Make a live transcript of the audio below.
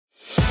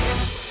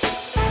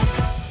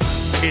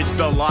It's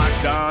the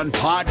Locked On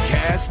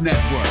Podcast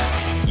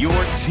Network, your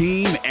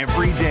team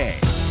every day.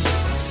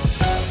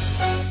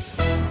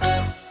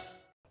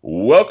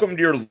 Welcome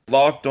to your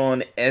Locked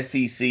On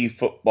SEC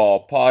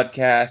Football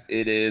Podcast.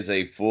 It is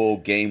a full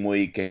game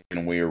week,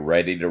 and we are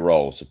ready to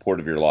roll. Support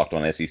of your Locked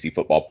On SEC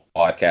Football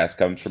Podcast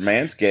comes from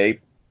Manscaped,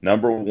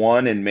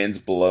 #1 in men's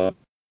below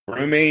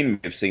grooming.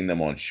 We've seen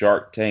them on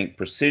Shark Tank.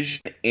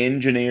 Precision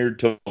engineered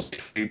tools,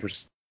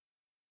 20%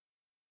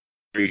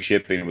 free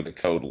shipping with the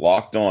code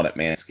Locked On at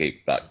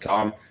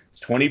manscaped.com. It's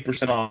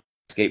 20% on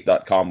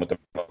manscaped.com with the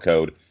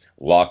code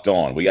Locked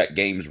On. We got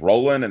games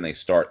rolling, and they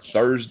start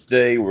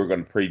Thursday. We're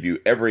going to preview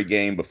every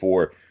game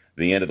before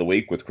the end of the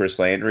week with Chris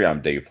Landry.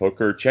 I'm Dave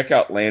Hooker. Check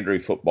out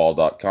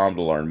LandryFootball.com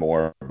to learn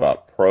more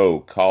about pro,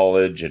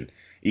 college, and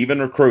even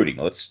recruiting.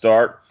 Let's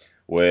start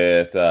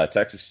with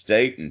Texas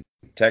State and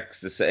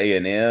Texas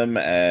A&M,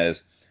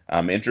 as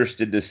I'm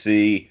interested to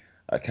see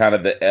kind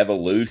of the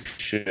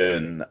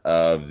evolution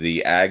of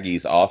the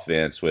Aggies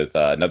offense with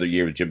another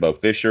year with Jimbo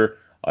Fisher,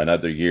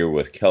 another year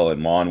with Kellen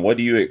Mond. What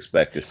do you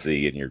expect to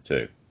see in year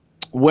two?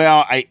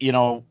 Well, I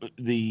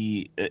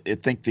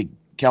think the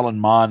Kellen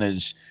Mond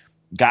has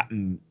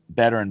gotten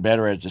better and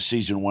better as the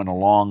season went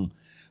along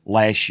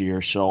last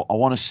year. So I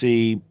want to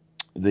see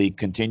the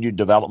continued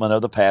development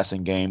of the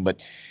passing game, but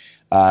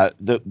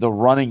the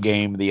running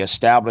game, the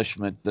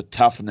establishment, the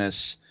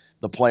toughness,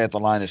 the play at the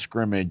line of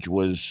scrimmage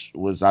was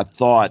I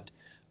thought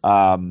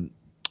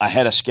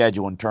ahead of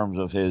schedule in terms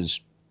of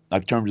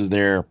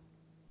their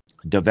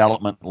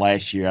development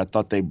last year. I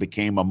thought they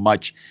became a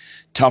much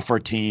tougher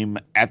team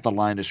at the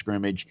line of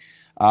scrimmage.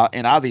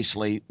 And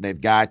obviously they've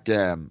got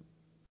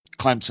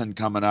Clemson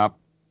coming up.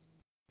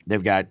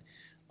 They've got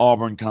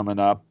Auburn coming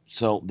up.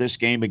 So this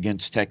game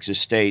against Texas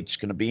State is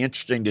going to be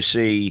interesting to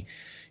see,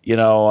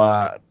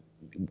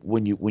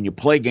 when you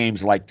play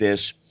games like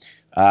this,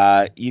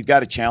 you've got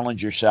to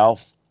challenge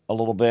yourself a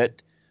little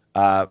bit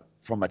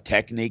from a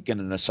technique and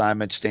an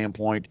assignment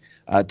standpoint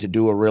to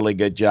do a really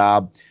good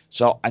job.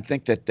 So I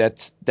think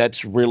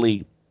that's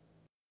really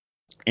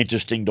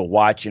interesting to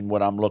watch, and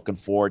what I'm looking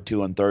forward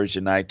to on Thursday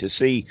night, to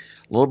see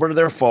a little bit of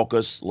their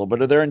focus, a little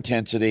bit of their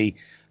intensity,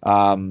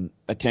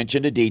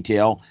 attention to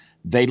detail.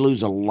 They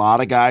lose a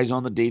lot of guys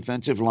on the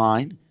defensive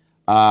line.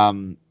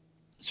 So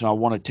I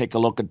want to take a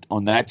look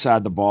on that side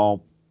of the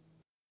ball.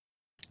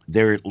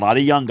 There are a lot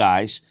of young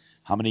guys.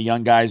 How many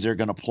young guys they're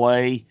going to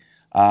play,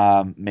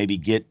 maybe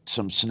get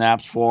some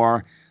snaps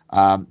for.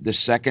 The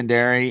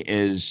secondary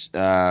is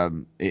got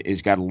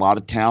a lot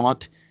of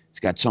talent. It's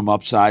got some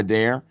upside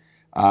there.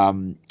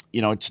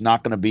 It's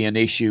not going to be an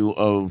issue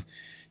of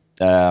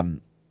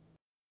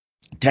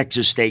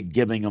Texas State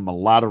giving them a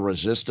lot of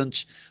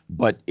resistance,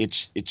 but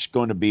it's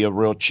going to be a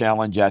real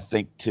challenge, I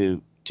think,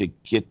 to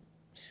get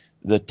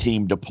the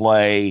team to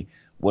play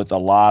with a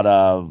lot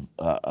of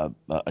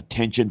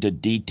attention to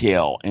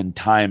detail and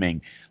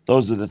timing.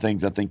 Those are the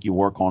things I think you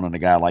work on in a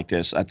guy like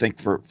this. I think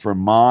for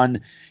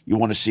Mond, you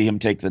want to see him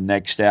take the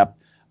next step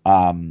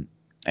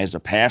as a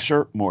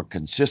passer, more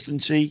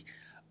consistency,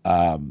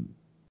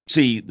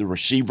 see the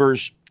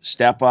receivers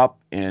step up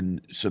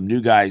and some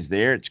new guys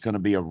there. It's going to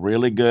be a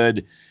really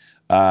good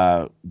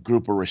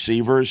group of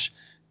receivers.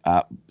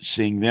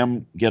 Seeing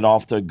them get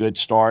off to a good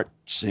start,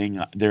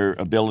 seeing their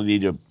ability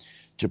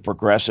to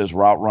progress as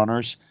route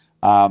runners,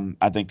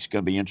 I think it's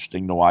going to be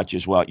interesting to watch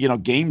as well.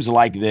 Games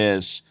like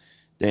this,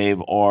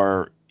 Dave,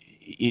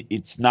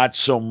 it's not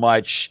so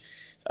much,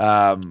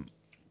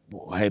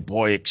 hey,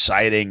 boy,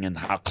 exciting and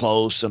how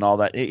close and all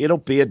that. It'll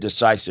be a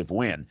decisive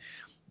win.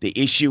 The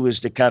issue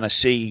is to kind of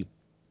see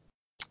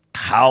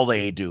how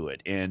they do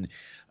it. And,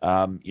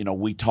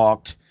 we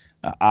talked,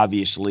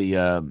 obviously,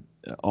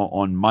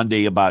 on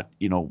Monday about,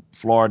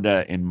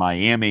 Florida and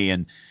Miami,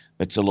 and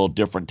it's a little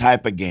different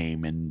type of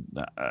game,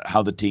 and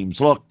how the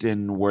teams looked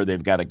and where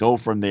they've got to go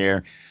from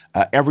there.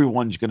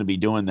 Everyone's going to be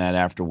doing that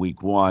after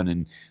week one,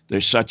 and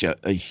there's such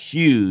a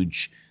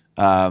huge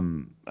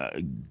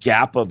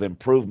gap of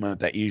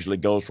improvement that usually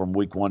goes from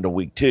week one to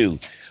week two.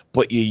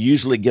 But you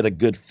usually get a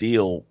good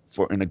feel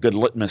and a good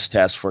litmus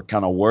test for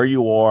kind of where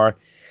you are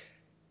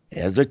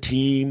as a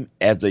team,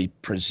 as a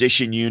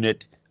position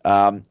unit.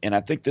 And I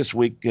think this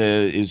week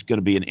is going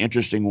to be an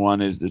interesting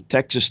one, is the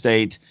Texas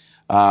State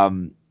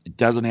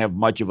doesn't have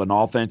much of an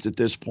offense at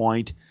this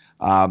point.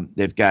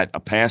 They've got a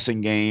passing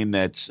game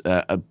that's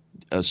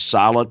a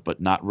solid but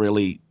not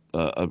really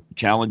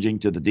challenging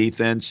to the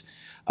defense.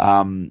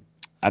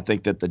 I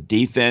think that the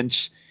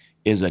defense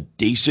is a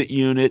decent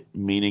unit,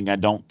 meaning I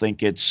don't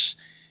think it's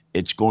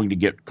going to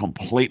get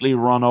completely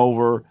run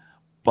over,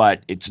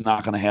 but it's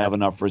not going to have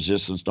enough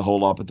resistance to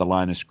hold up at the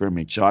line of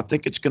scrimmage. So I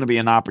think it's going to be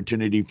an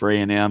opportunity for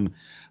A&M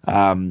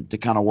to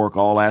kind of work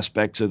all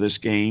aspects of this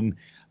game.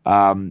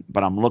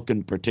 But I'm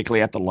looking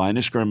particularly at the line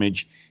of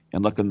scrimmage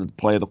and looking at the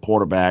play of the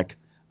quarterback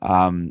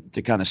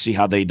to kind of see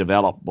how they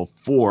develop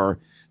before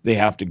they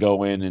have to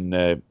go in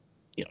and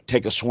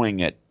take a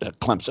swing at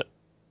Clemson.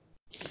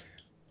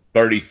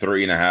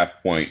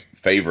 33.5-point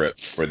favorite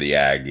for the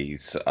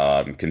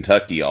Aggies.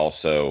 Kentucky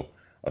also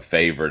a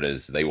favorite,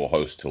 as they will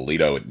host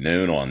Toledo at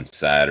noon on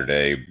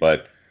Saturday.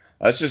 But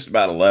That's just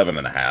about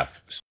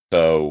 11.5.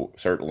 So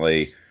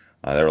certainly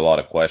there are a lot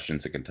of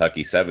questions at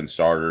Kentucky. 7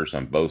 starters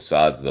on both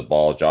sides of the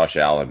ball. Josh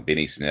Allen,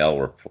 Benny Snell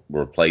were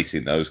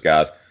replacing those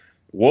guys.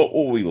 What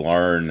will we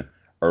learn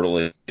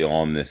early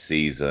on this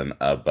season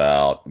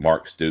about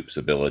Mark Stoops'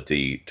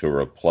 ability to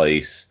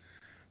replace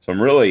some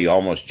really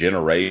almost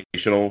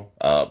generational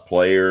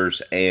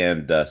players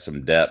and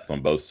some depth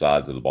on both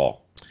sides of the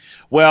ball?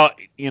 Well,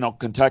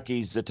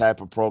 Kentucky's the type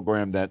of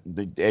program that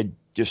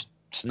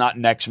it's not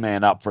next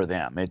man up for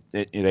them.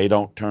 They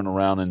don't turn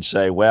around and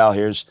say, well,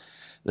 here's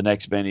the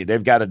next Benny.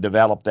 They've got to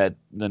develop the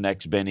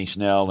next Benny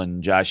Snell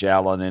and Josh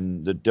Allen,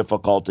 and the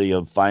difficulty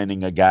of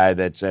finding a guy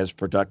that's as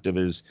productive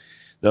as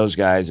those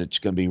guys, it's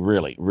going to be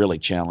really, really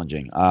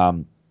challenging.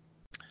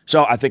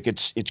 So I think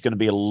it's going to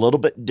be a little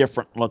bit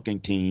different looking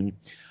team.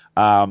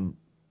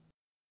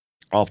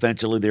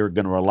 Offensively, they're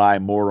going to rely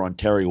more on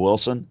Terry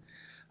Wilson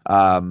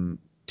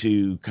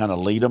to kind of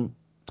lead them,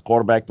 the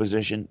quarterback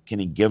position. Can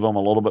he give them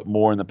a little bit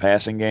more in the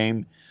passing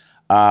game?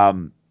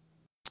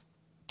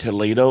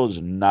 Toledo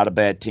is not a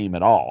bad team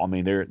at all. I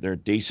mean, they're a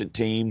decent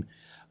team.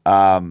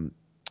 They're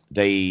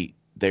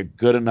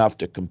good enough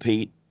to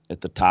compete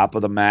at the top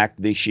of the MAC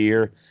this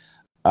year.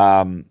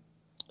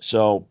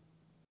 So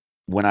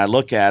when I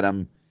look at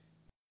them,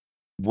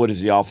 what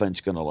is the offense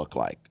going to look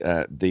like?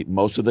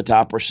 Most of the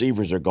top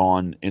receivers are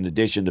gone in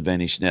addition to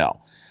Benny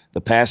Snell.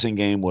 The passing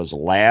game was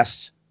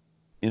last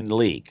in the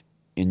league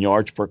in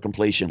yards per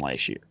completion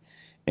last year,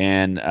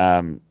 and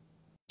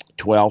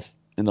 12th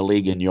in the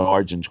league in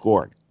yards and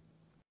scoring.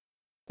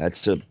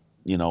 That's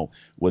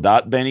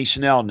without Benny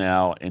Snell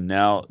now, and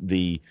now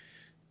the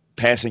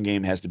passing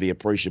game has to be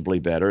appreciably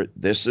better.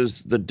 This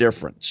is the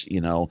difference,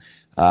 So,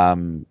 I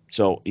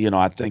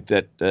think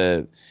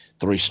that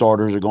 3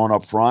 starters are going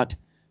up front.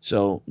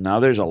 So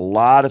now there's a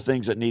lot of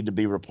things that need to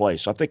be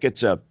replaced. So I think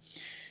it's a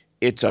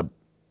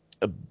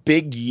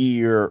big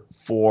year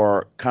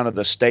for kind of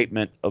the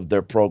statement of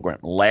their program.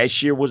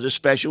 Last year was a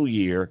special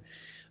year.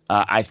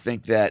 I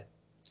think that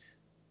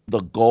the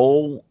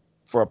goal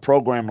for a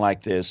program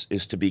like this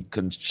is to be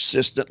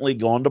consistently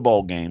going to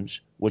bowl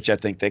games, which I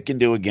think they can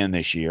do again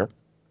this year.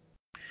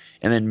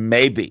 And then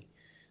maybe,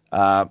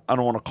 I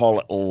don't want to call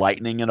it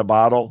lightning in a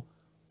bottle,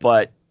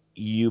 but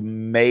you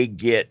may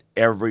get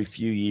every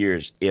few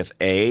years if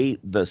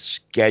the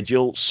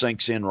schedule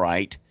sinks in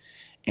right,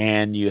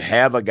 and you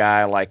have a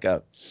guy like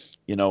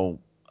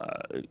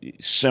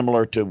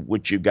similar to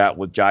what you got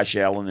with Josh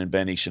Allen and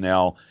Benny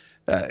Snell,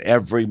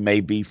 every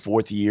maybe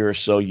 4th year or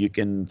so,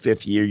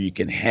 5th year, you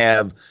can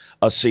have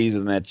a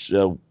season that's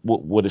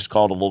what is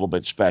called a little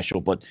bit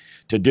special. But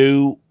to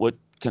do what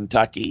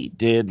Kentucky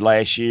did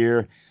last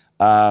year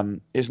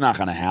is not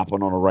going to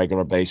happen on a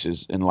regular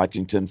basis in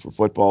Lexington for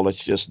football.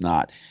 It's just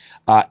not.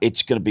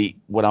 It's going to be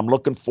what I'm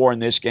looking for in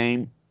this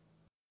game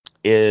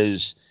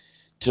is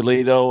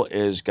Toledo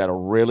has got a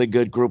really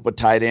good group of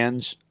tight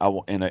ends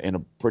in a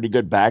pretty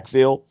good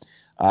backfield.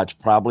 It's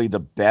probably the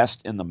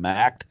best in the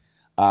MAC.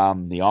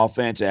 The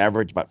offense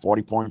averaged about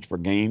 40 points per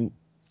game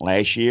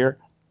last year,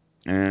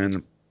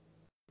 and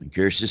I'm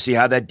curious to see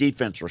how that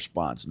defense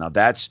responds. Now,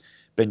 that's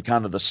been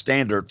kind of the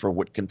standard for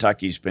what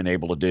Kentucky's been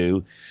able to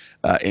do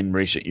in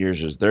recent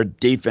years is their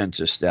defense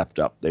has stepped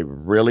up. They've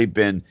really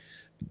been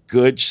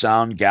good,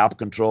 sound gap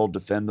control,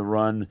 defend the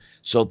run.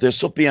 So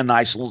this will be a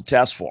nice little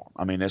test for them.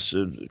 I mean, this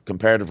is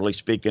comparatively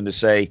speaking to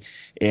say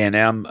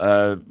A&M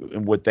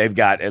and what they've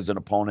got as an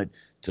opponent.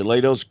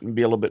 Toledo's going to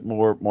be a little bit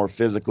more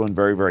physical and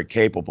very, very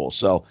capable.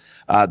 So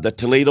the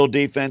Toledo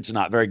defense is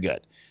not very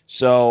good.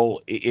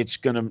 So it's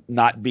going to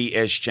not be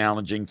as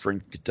challenging for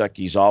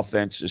Kentucky's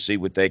offense to see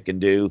what they can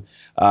do.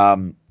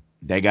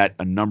 They got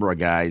a number of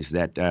guys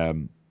that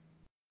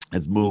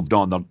have moved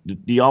on.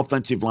 The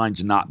offensive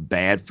line's not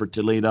bad for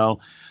Toledo,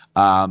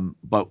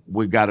 but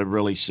we've got to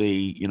really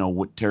see,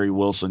 what Terry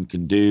Wilson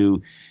can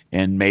do,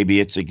 and maybe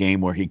it's a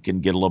game where he can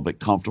get a little bit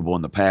comfortable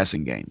in the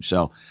passing game.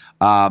 So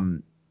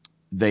last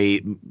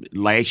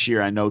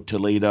year, I know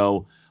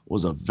Toledo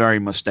was a very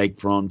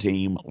mistake-prone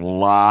team, a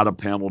lot of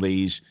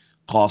penalties,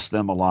 cost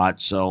them a lot.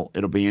 So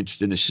it'll be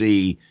interesting to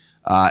see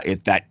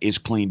if that is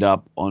cleaned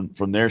up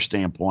from their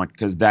standpoint,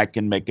 because that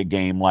can make a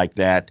game like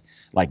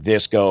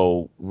this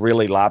go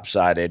really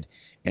lopsided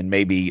and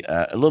maybe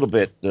a little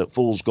bit the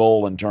fool's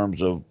goal in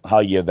terms of how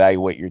you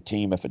evaluate your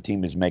team if a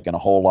team is making a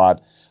whole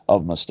lot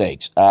of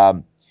mistakes.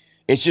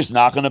 It's just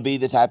not going to be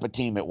the type of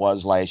team it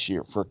was last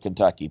year for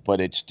Kentucky,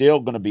 but it's still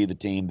going to be the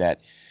team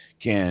that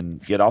can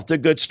get off to a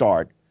good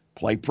start,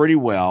 play pretty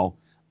well,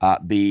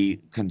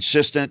 be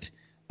consistent.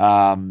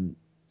 I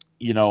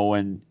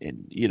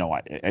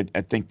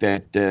think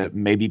that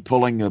maybe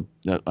pulling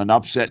an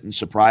upset and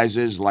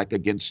surprises like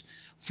against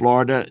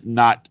Florida,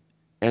 not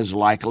as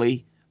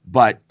likely,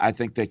 but I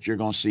think that you're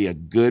going to see a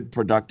good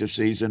productive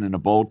season and a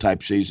bowl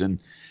type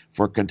season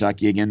for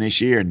Kentucky again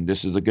this year. And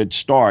this is a good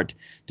start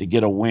to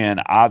get a win.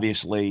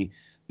 Obviously,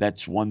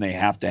 that's one they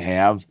have to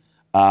have,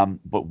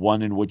 but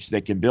one in which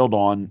they can build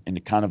on in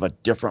kind of a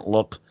different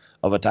look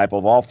of a type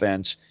of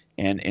offense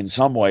and in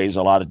some ways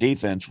a lot of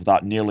defense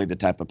without nearly the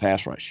type of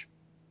pass rush.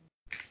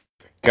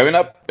 Coming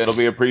up, it'll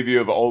be a preview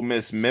of Ole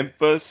Miss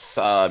Memphis,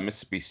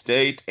 Mississippi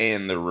State,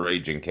 and the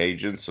Raging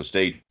Cajuns. So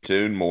stay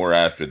tuned. More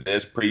after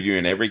this,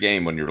 previewing every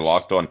game when you're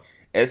locked on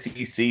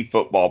SEC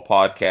Football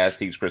Podcast.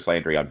 He's Chris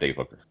Landry. I'm Dave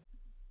Hooker.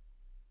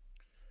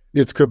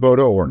 It's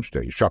Kubota Orange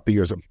Day. Shop the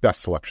year's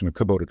best selection of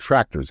Kubota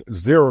tractors,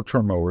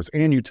 zero-turn mowers,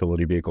 and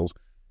utility vehicles,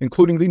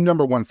 including the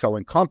 #1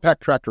 selling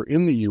compact tractor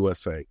in the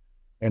USA.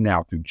 And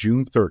now through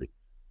June 30,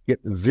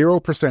 get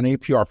 0%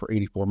 APR for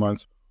 84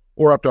 months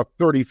or up to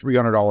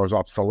 $3,300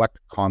 off select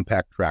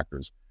compact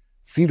tractors.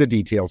 See the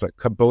details at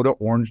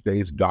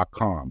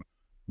KubotaOrangeDays.com.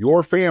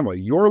 Your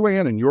family, your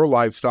land, and your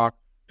livestock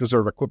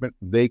deserve equipment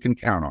they can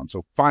count on.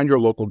 So find your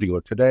local dealer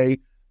today.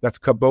 That's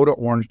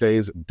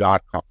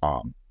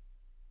KubotaOrangeDays.com.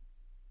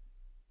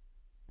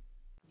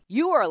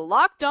 You are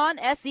Locked On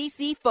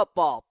SEC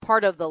Football,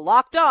 part of the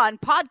Locked On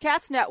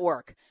Podcast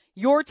Network,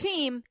 your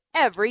team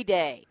every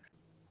day.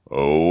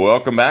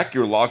 Welcome back.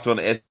 You're Locked On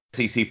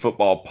SEC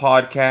Football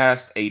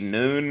Podcast. A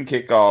noon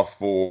kickoff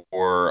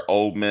for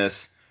Ole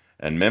Miss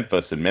and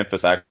Memphis. And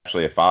Memphis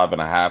actually a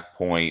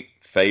 5.5-point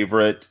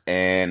favorite.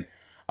 And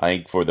I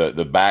think for the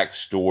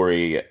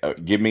backstory,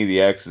 give me the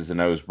X's and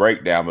O's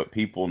breakdown, but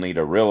people need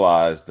to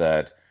realize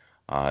that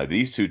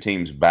these two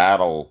teams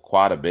battle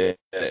quite a bit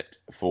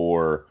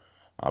for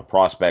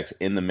prospects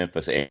in the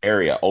Memphis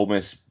area. Ole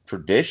Miss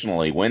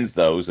traditionally wins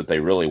those that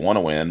they really want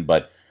to win,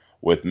 but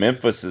with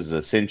Memphis's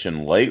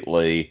ascension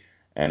lately,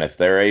 and if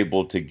they're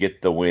able to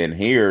get the win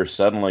here,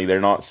 suddenly they're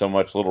not so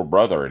much little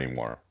brother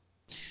anymore.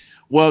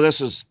 Well,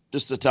 this is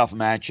just a tough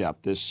matchup.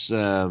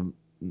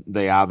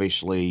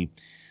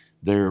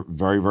 They're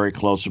very, very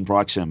close in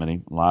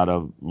proximity. A lot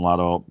of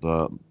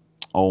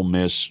Ole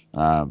Miss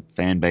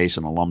fan base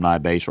and alumni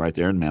base right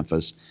there in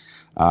Memphis.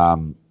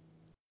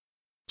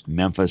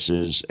 Memphis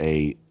is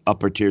a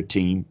upper tier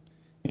team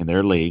in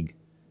their league,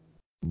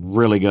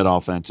 really good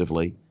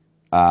offensively,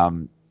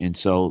 and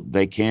so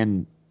they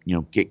can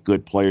get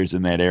good players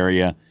in that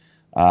area.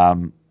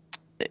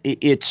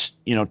 It's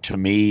to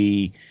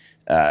me,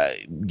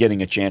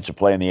 getting a chance to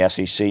play in the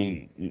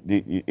SEC,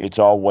 it's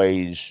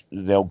always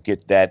they'll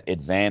get that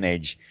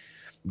advantage.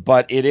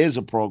 But it is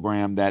a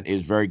program that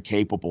is very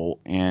capable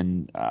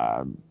and,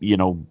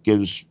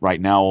 gives right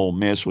now Ole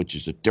Miss, which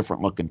is a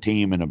different looking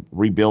team and a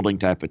rebuilding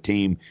type of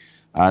team,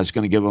 is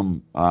going to give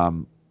them a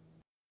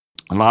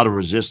lot of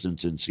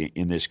resistance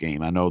in this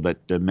game. I know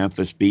that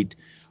Memphis beat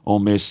Ole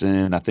Miss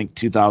in, I think,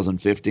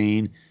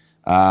 2015.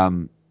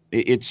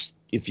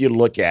 If you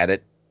look at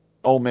it,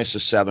 Ole Miss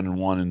is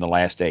 7-1 in the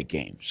last 8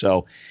 games.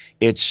 So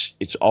it's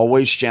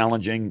always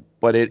challenging,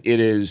 but it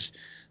is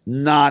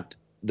not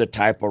the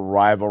type of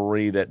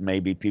rivalry that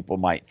maybe people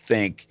might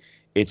think.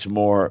 It's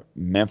more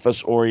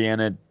Memphis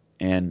oriented,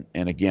 and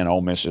again,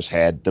 Ole Miss has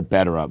had the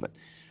better of it.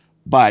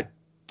 But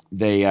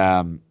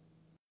the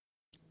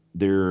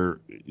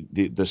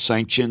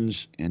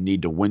sanctions and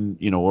need to win,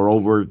 are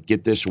over,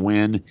 get this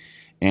win,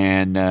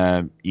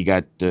 and you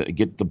got to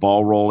get the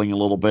ball rolling a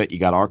little bit. You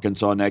got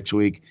Arkansas next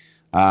week.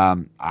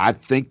 I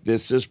think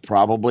this is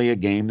probably a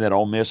game that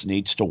Ole Miss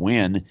needs to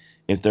win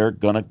if they're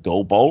going to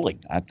go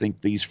bowling. I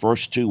think these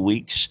first 2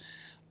 weeks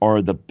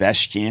are the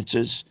best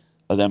chances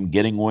of them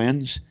getting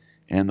wins,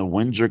 and the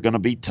wins are going to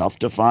be tough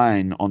to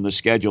find on the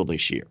schedule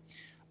this year.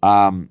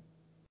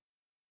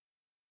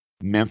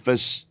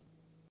 Memphis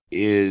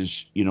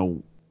is,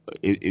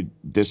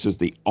 this is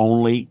the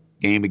only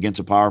game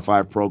against a Power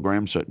 5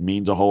 program, so it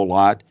means a whole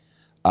lot.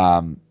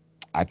 I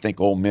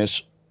think Ole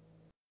Miss,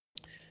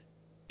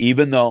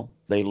 even though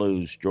they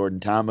lose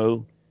Jordan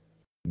Ta'amu,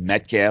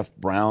 Metcalf,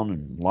 Brown,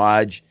 and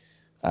Lodge,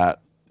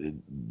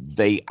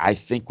 they, I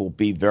think, will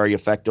be very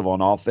effective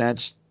on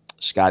offense.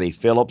 Scotty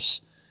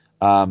Phillips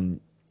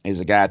is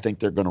a guy I think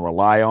they're going to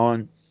rely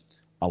on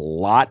a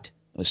lot,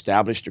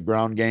 establish the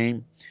ground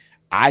game.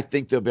 I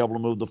think they'll be able to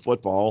move the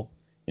football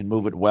and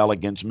move it well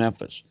against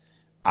Memphis.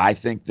 I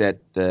think that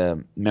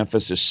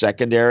Memphis'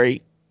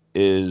 secondary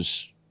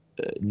is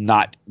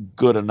not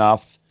good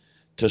enough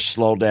to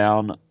slow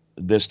down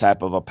this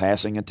type of a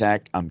passing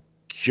attack. I'm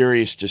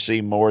curious to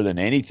see more than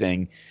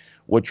anything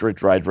what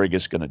Rich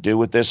Rodriguez is going to do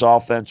with this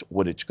offense,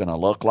 what it's going to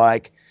look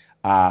like,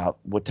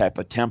 what type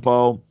of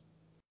tempo,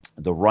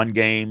 the run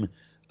game.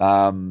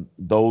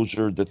 Those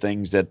are the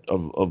things that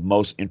of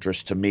most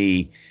interest to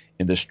me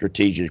in the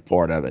strategic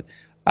part of it.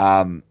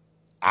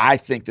 I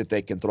think that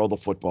they can throw the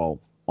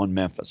football on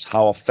Memphis.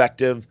 How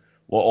effective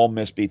will Ole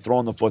Miss be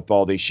throwing the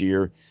football this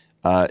year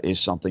is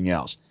something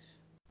else.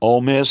 Ole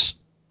Miss,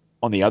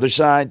 on the other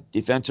side,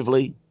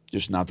 defensively,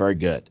 just not very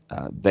good.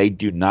 They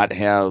do not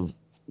have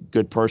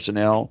good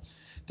personnel.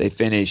 They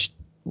finished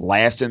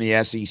last in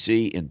the SEC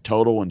in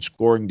total and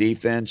scoring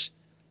defense.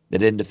 They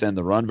didn't defend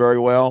the run very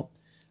well.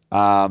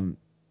 They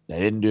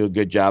didn't do a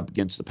good job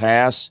against the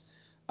pass.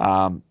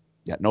 Got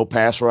no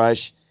pass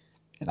rush.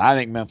 And I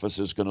think Memphis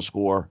is going to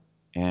score.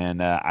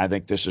 And I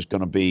think this is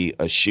going to be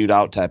a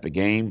shootout type of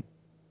game.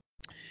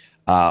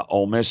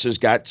 Ole Miss has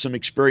got some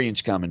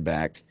experience coming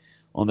back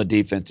on the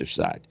defensive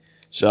side.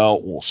 So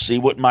we'll see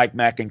what Mike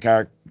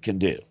McIntyre can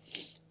do.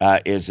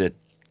 Is it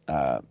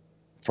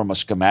from a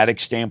schematic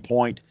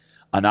standpoint,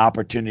 an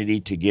opportunity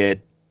to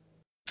get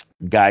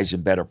guys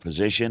in better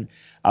position.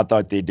 I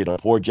thought they did a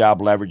poor job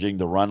leveraging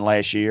the run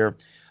last year.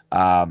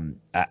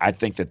 I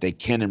think that they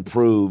can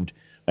improve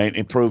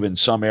in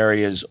some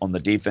areas on the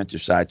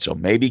defensive side. So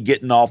maybe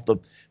getting off the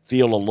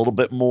field a little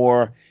bit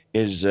more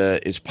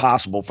is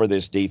possible for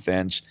this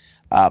defense.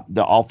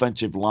 The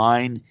offensive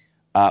line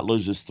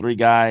loses 3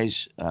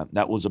 guys.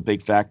 That was a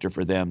big factor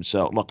for them.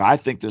 So, look, I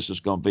think this is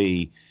going to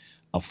be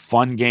a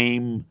fun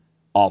game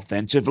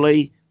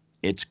offensively.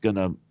 It's going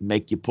to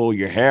make you pull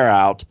your hair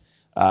out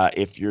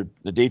if you're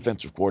the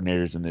defensive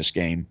coordinators in this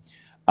game.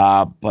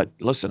 But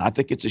listen, I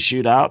think it's a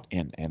shootout,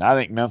 and I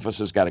think Memphis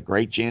has got a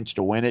great chance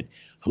to win it.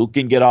 Who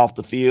can get off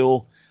the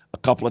field a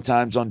couple of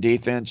times on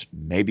defense?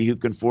 Maybe who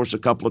can force a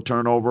couple of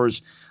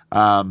turnovers,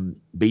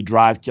 be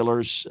drive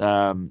killers.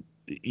 That's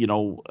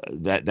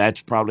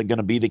probably going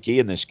to be the key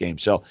in this game.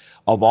 So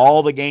of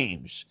all the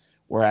games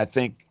where I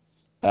think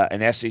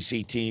an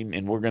SEC team,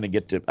 and we're going to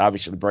get to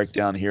obviously break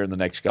down here in the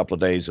next couple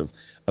of days of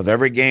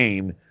every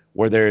game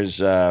where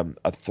there's a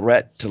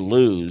threat to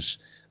lose,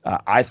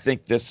 I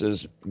think this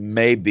is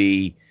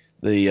maybe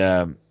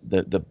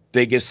the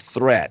biggest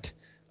threat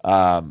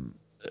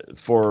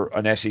for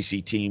an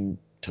SEC team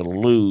to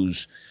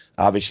lose.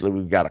 Obviously,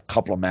 we've got a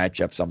couple of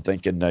matchups. I'm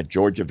thinking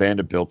Georgia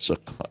Vanderbilt's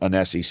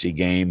an SEC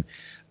game,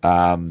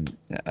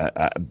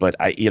 but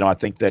I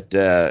think that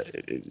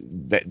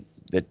the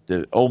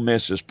Ole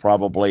Miss has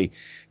probably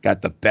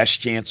got the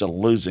best chance of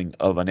losing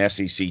of an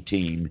SEC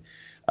team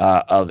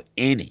of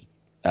any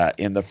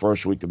in the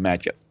first week of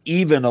matchup,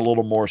 even a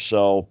little more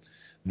so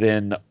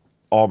than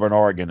Auburn,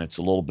 Oregon. It's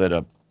a little bit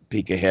of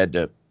peek ahead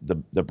to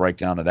the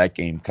breakdown of that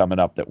game coming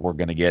up that we're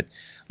going to get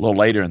a little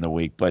later in the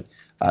week. But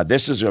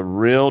this is a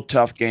real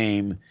tough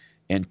game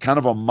and kind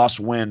of a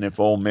must-win if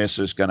Ole Miss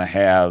is going to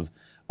have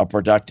a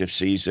productive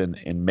season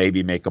and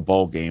maybe make a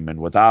bowl game. And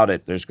without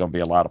it, there's going to be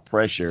a lot of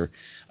pressure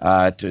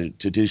to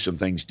do some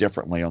things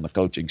differently on the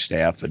coaching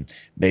staff and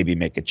maybe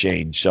make a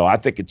change. So I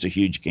think it's a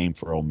huge game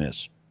for Ole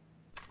Miss.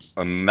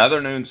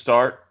 Another noon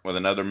start with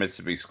another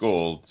Mississippi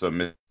school. So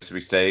Mississippi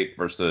State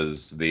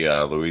versus the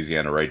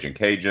Louisiana Raging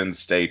Cajuns.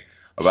 State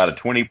about a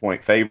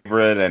 20-point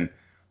favorite, and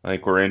I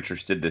think we're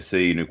interested to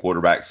see new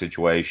quarterback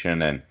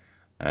situation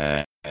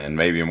and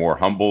maybe a more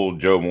humble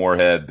Joe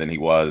Moorhead than he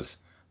was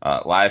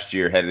last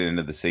year headed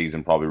into the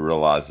season. Probably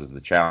realizes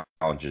the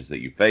challenges that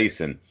you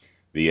face in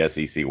the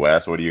SEC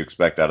West. What do you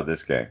expect out of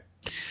this game?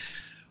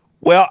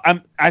 Well,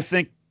 I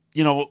think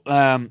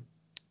ULL,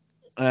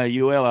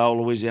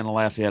 Louisiana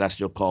Lafayette, I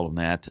still call them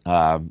that.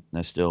 I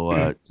still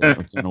want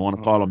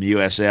to call them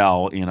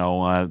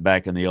USL,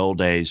 back in the old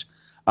days.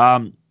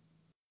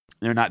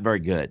 They're not very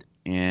good.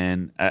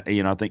 And,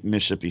 I think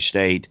Mississippi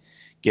State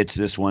gets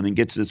this one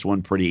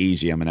pretty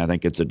easy. I mean, I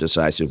think it's a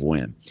decisive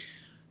win,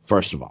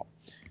 first of all.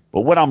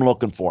 But what I'm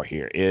looking for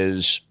here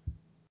is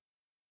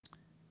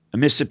a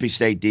Mississippi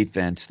State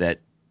defense that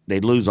they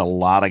lose a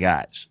lot of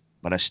guys,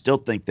 but I still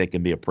think they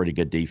can be a pretty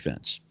good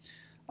defense.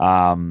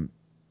 And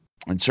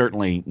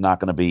certainly not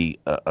going to be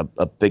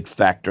a big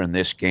factor in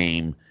this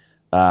game,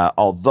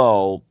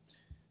 although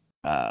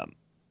the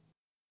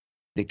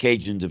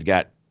Cajuns have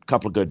got a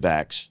couple of good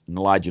backs, and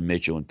Elijah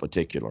Mitchell in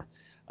particular.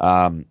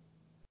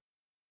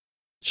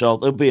 So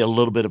there'll be a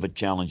little bit of a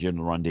challenge in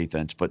the run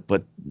defense, but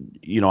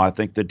I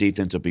think the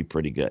defense will be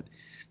pretty good.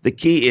 The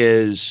key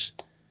is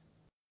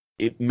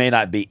it may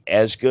not be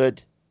as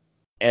good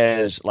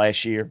as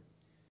last year,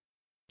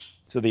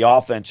 so the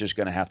offense is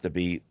going to have to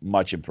be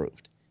much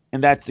improved.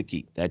 And that's the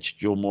key. That's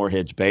Joe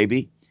Moorhead's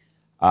baby.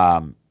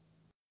 In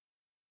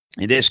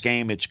this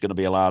game, it's going to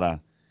be a lot of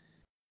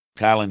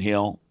Kylan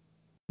Hill,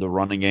 the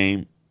running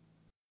game,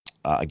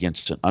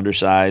 against an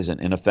undersized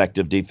and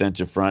ineffective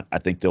defensive front. I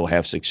think they'll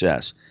have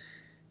success.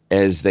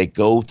 As they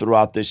go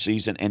throughout this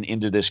season and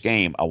into this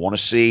game, I want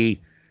to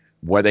see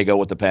where they go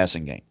with the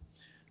passing game.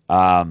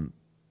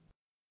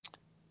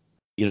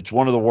 It's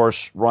one of the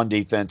worst run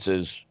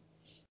defenses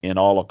in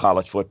all of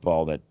college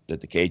football that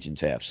the Cajuns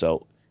have.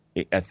 So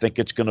I think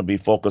it's going to be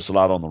focused a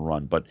lot on the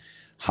run, but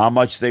how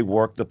much they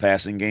work the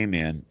passing game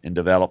in and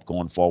develop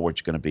going forward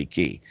is going to be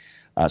key.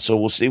 So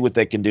we'll see what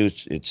they can do.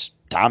 It's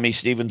Tommy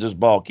Stevens'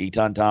 ball.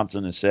 Keaton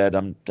Thompson has said,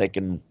 I'm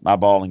taking my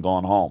ball and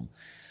going home.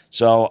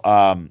 So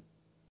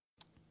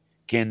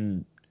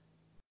can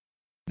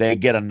they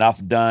get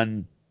enough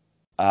done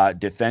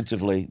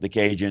defensively, the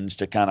Cajuns,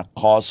 to kind of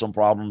cause some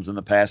problems in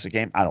the passing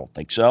game? I don't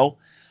think so.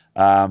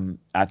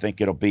 I think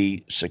it'll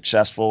be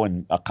successful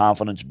and a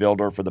confidence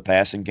builder for the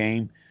passing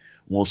game.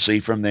 We'll see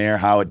from there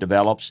how it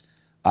develops.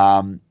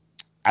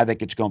 I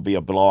think it's going to be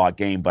a blowout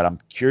game, but I'm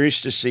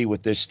curious to see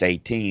with this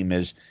State team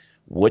is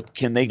what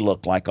can they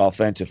look like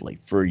offensively.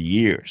 For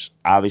years,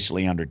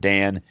 obviously under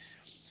Dan,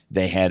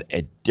 they had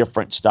a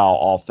different style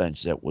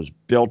offense that was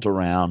built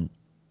around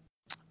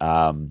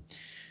some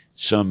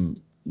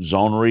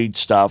zone read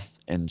stuff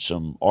and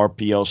some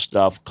RPO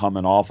stuff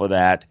coming off of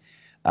that.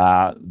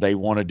 They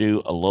want to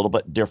do a little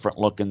bit different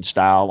looking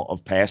style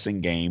of passing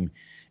game.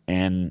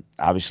 And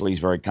obviously he's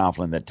very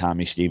confident that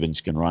Tommy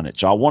Stevens can run it.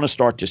 So I want to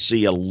start to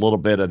see a little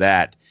bit of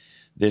that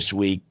this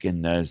week,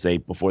 and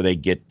before they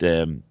get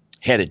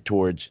headed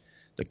towards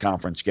the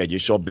conference schedule.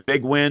 So a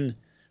big win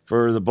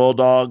for the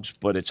Bulldogs,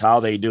 but it's how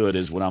they do it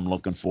is what I'm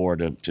looking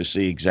forward to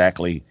see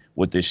exactly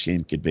what this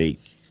team could be.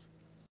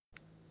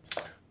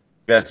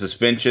 Got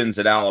suspensions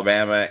at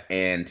Alabama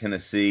and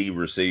Tennessee.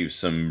 Received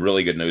some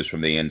really good news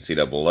from the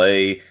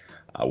NCAA.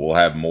 We'll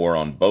have more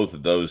on both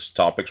of those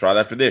topics right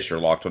after this. You're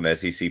Locked On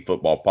SEC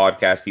Football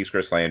Podcast. He's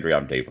Chris Landry.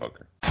 I'm Dave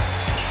Hooker.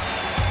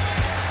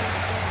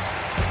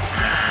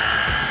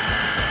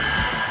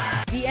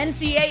 The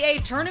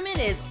NCAA tournament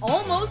is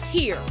almost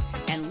here,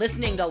 and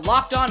listening to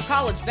Locked On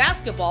College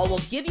Basketball will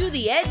give you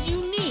the edge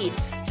you need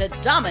to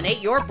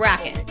dominate your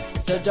bracket.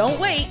 So don't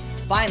wait.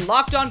 Find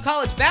Locked On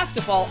College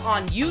Basketball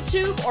on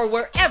YouTube or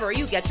wherever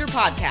you get your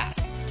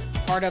podcasts.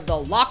 Part of the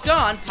Locked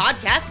On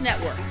Podcast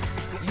Network.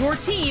 Your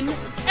team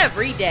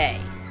every day.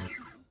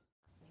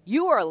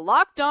 You are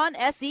Locked On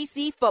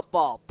SEC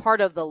Football,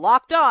 part of the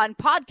Locked On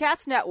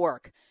Podcast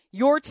Network.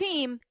 Your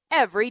team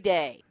every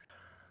day.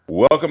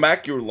 Welcome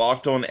back. You're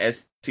Locked On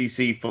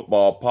SEC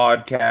Football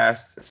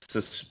Podcast.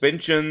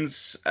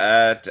 Suspensions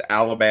at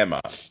Alabama.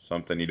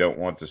 Something you don't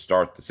want to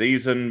start the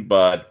season,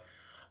 but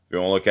if you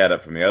want to look at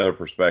it from the other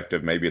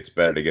perspective, maybe it's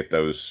better to get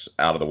those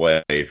out of the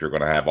way if you're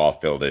going to have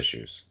off-field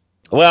issues.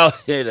 Well,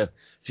 a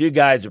few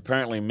guys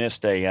apparently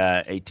missed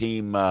a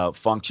team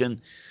function.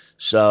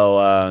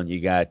 So you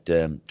got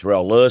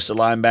Terrell Lewis, the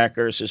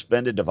linebacker,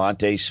 suspended.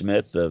 Devontae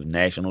Smith of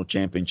national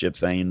championship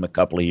fame a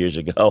couple of years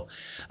ago.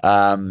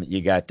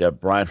 You got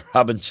Brian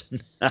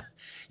Robinson.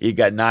 You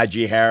got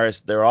Najee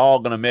Harris. They're all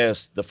going to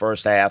miss the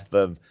first half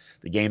of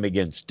the game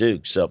against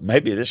Duke. So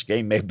maybe this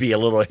game may be a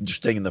little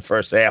interesting in the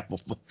first half,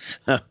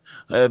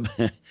 a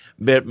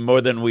bit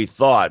more than we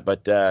thought.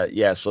 But,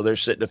 so they're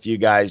sitting a few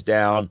guys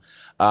down.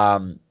 It's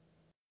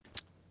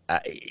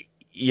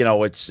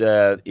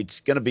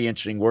going to be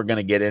interesting. We're going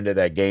to get into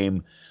that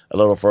game a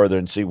little further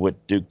and see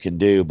what Duke can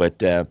do. But,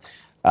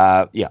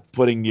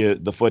 putting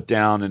the foot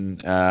down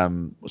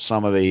and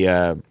some of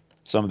the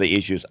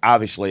issues.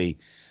 Obviously,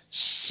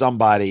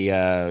 somebody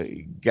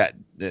got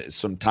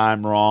some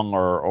time wrong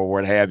or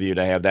what have you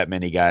to have that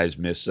many guys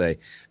miss a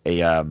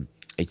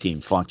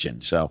team function.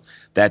 So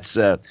that's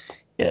the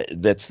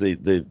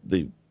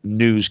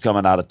news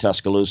coming out of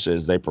Tuscaloosa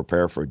as they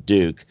prepare for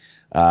Duke.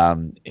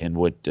 And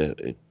what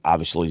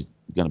obviously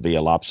going to be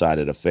a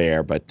lopsided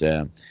affair, but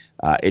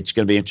it's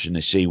going to be interesting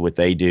to see what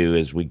they do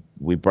as we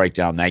break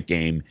down that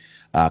game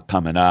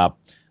coming up,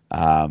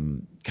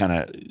 kind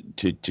of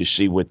to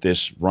see what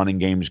this running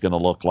game is going to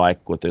look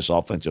like, what this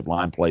offensive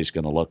line play is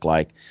going to look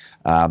like.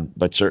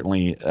 But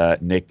certainly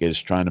Nick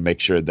is trying to make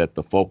sure that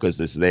the focus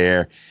is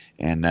there,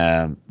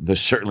 and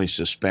there's certainly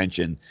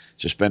suspending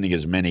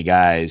as many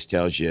guys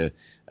tells you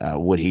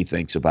what he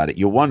thinks about it.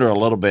 You wonder a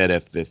little bit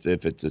if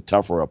it's a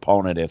tougher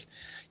opponent, if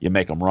you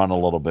make them run a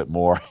little bit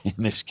more in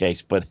this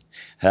case. But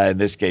in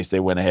this case, they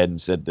went ahead and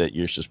said that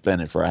you're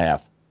suspended for a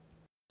half.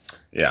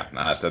 Yeah,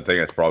 I think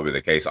that's probably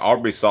the case.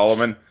 Aubrey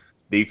Solomon,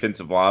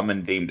 defensive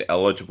lineman, deemed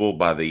eligible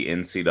by the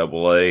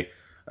NCAA.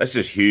 That's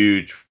just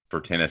huge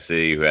for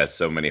Tennessee, who has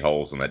so many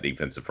holes in that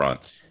defensive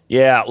front.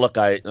 Yeah, look,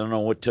 I don't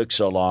know what took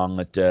so long.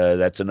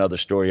 That's another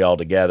story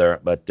altogether.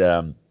 But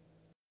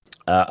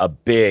a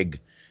big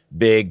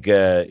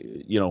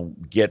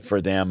get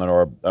for them,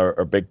 or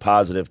a big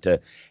positive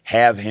to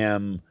have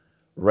him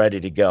ready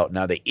to go.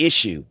 Now, the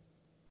issue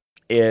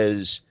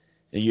is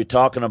you're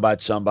talking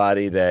about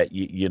somebody that,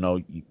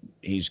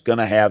 he's going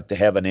to have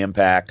an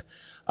impact.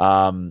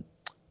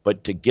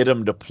 But to get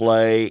him to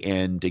play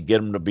and to get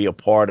him to be a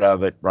part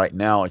of it right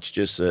now, it's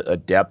just a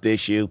depth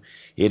issue.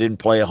 He didn't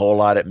play a whole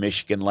lot at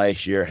Michigan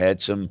last year, had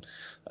some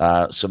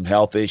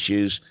health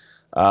issues.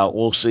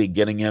 We'll see,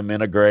 getting him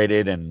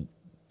integrated and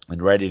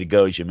ready to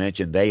go. As you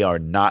mentioned, they are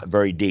not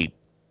very deep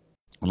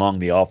along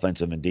the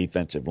offensive and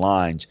defensive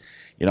lines.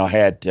 I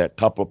had a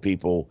couple of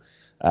people,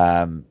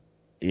 in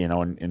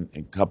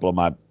a couple of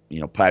my,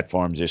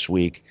 platforms this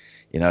week,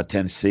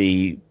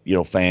 Tennessee,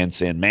 fans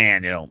saying,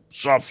 man,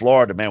 South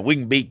Florida, man, we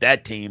can beat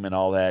that team and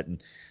all that.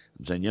 And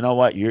I'm saying, you know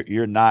what,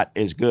 you're not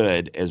as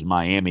good as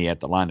Miami at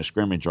the line of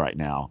scrimmage right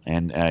now.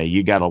 And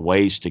you got a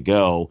ways to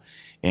go.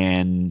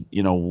 And,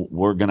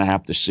 we're going to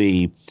have to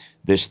see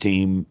this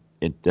team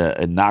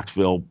at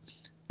Knoxville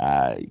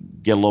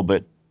get a little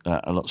bit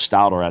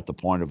stouter at the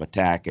point of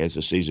attack as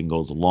the season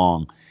goes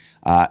along.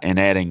 And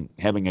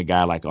having a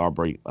guy like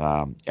Aubrey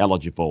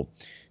eligible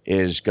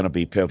is going to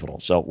be pivotal.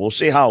 So we'll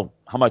see how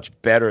much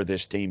better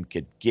this team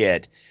could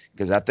get,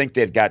 because I think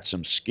they've got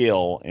some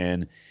skill,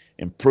 and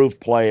improved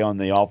play on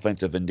the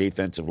offensive and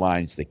defensive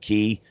lines, the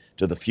key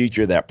to the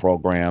future of that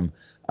program.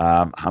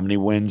 How many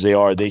wins they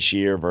are this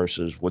year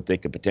versus what they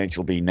could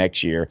potentially be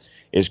next year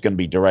is going to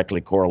be directly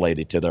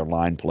correlated to their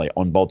line play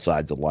on both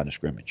sides of the line of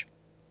scrimmage.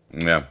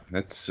 Yeah,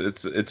 it's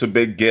a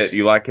big get.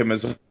 You like him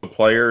as a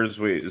player as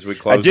we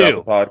close out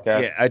the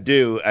podcast? Yeah, I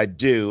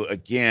do.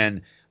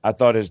 Again, I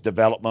thought his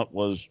development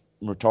was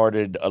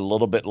retarded a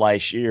little bit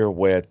last year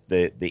with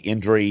the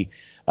injury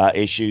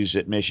issues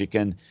at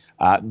Michigan.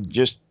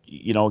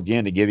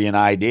 Again, to give you an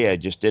idea,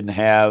 just didn't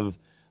have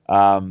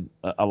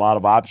a lot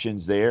of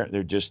options there.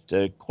 They're just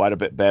quite a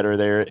bit better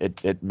there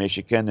at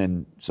Michigan,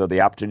 and so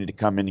the opportunity to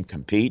come in and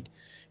compete,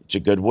 it's a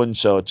good one.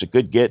 So it's a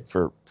good get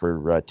for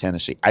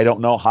Tennessee. I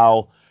don't know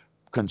how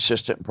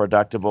consistent and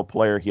productive a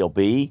player he'll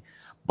be,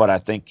 but I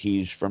think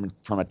he's from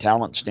a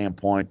talent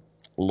standpoint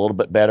a little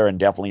bit better and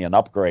definitely an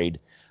upgrade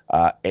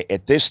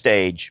at this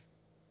stage.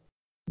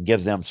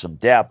 Gives them some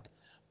depth,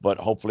 but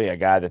hopefully a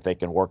guy that they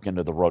can work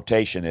into the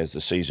rotation as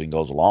the season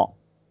goes along.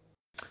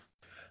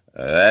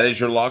 That is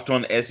your Locked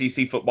On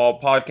SEC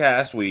Football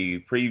podcast. We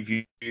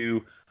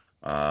preview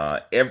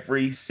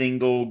every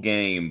single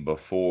game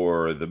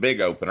before the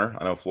big opener.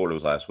 I know Florida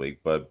was last week,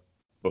 but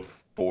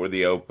before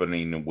the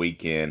opening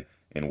weekend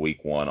in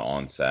week 1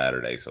 on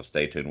Saturday. So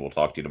stay tuned. We'll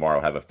talk to you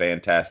tomorrow. Have a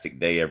fantastic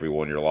day,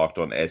 everyone. You're Locked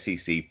On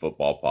SEC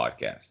Football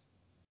podcast.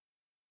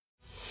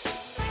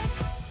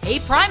 Hey,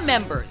 Prime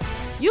members,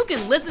 you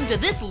can listen to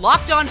this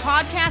Locked On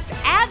podcast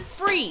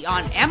ad-free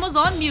on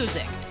Amazon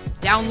Music.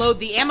 Download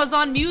the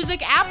Amazon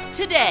Music app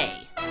today.